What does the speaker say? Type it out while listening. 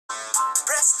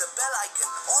the bell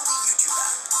icon on the YouTube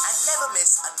app and never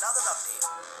miss another update.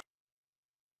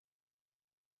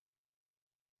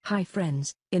 Hi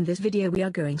friends, in this video we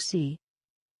are going to see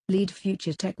lead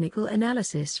future technical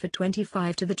analysis for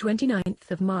 25 to the 29th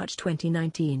of March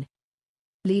 2019.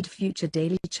 Lead future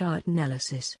daily chart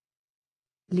analysis.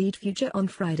 Lead future on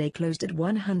Friday closed at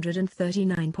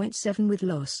 139.7 with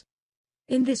loss.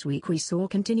 In this week we saw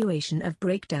continuation of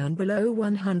breakdown below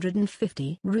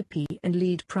 150 rupee and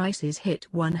lead prices hit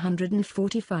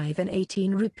 145 and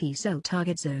 18 rupee sell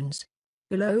target zones.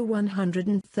 Below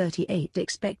 138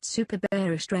 expect super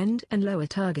bearish trend and lower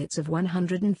targets of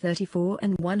 134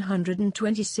 and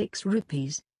 126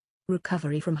 rupees.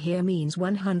 Recovery from here means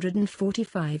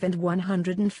 145 and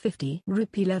 150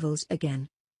 rupee levels again.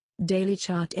 Daily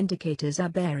chart indicators are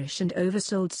bearish and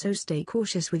oversold, so stay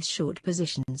cautious with short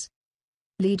positions.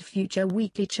 Lead future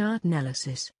weekly chart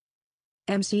analysis.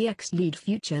 MCX lead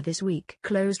future this week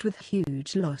closed with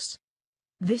huge loss.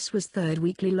 This was third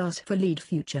weekly loss for lead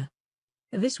future.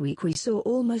 This week we saw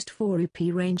almost 4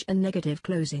 rupee range and negative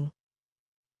closing.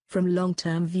 From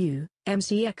long-term view,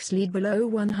 MCX lead below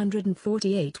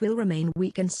 148 will remain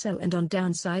weak and sell, and on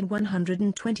downside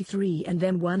 123 and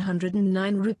then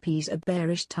 109 rupees are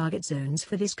bearish target zones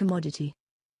for this commodity.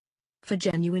 For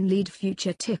genuine lead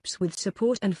future tips with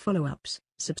support and follow-ups,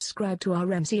 subscribe to our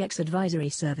MCX advisory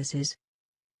services.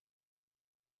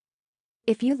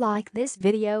 If you like this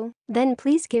video, then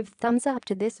please give thumbs up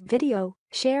to this video,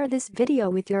 share this video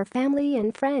with your family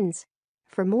and friends.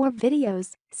 For more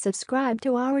videos, subscribe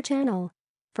to our channel.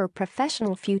 For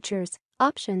professional futures,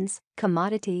 options,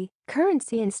 commodity,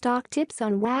 currency and stock tips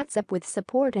on WhatsApp with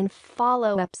support and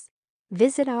follow-ups,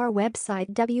 visit our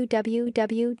website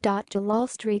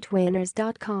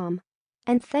www.jalalstreetwinners.com.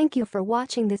 And thank you for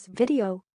watching this video.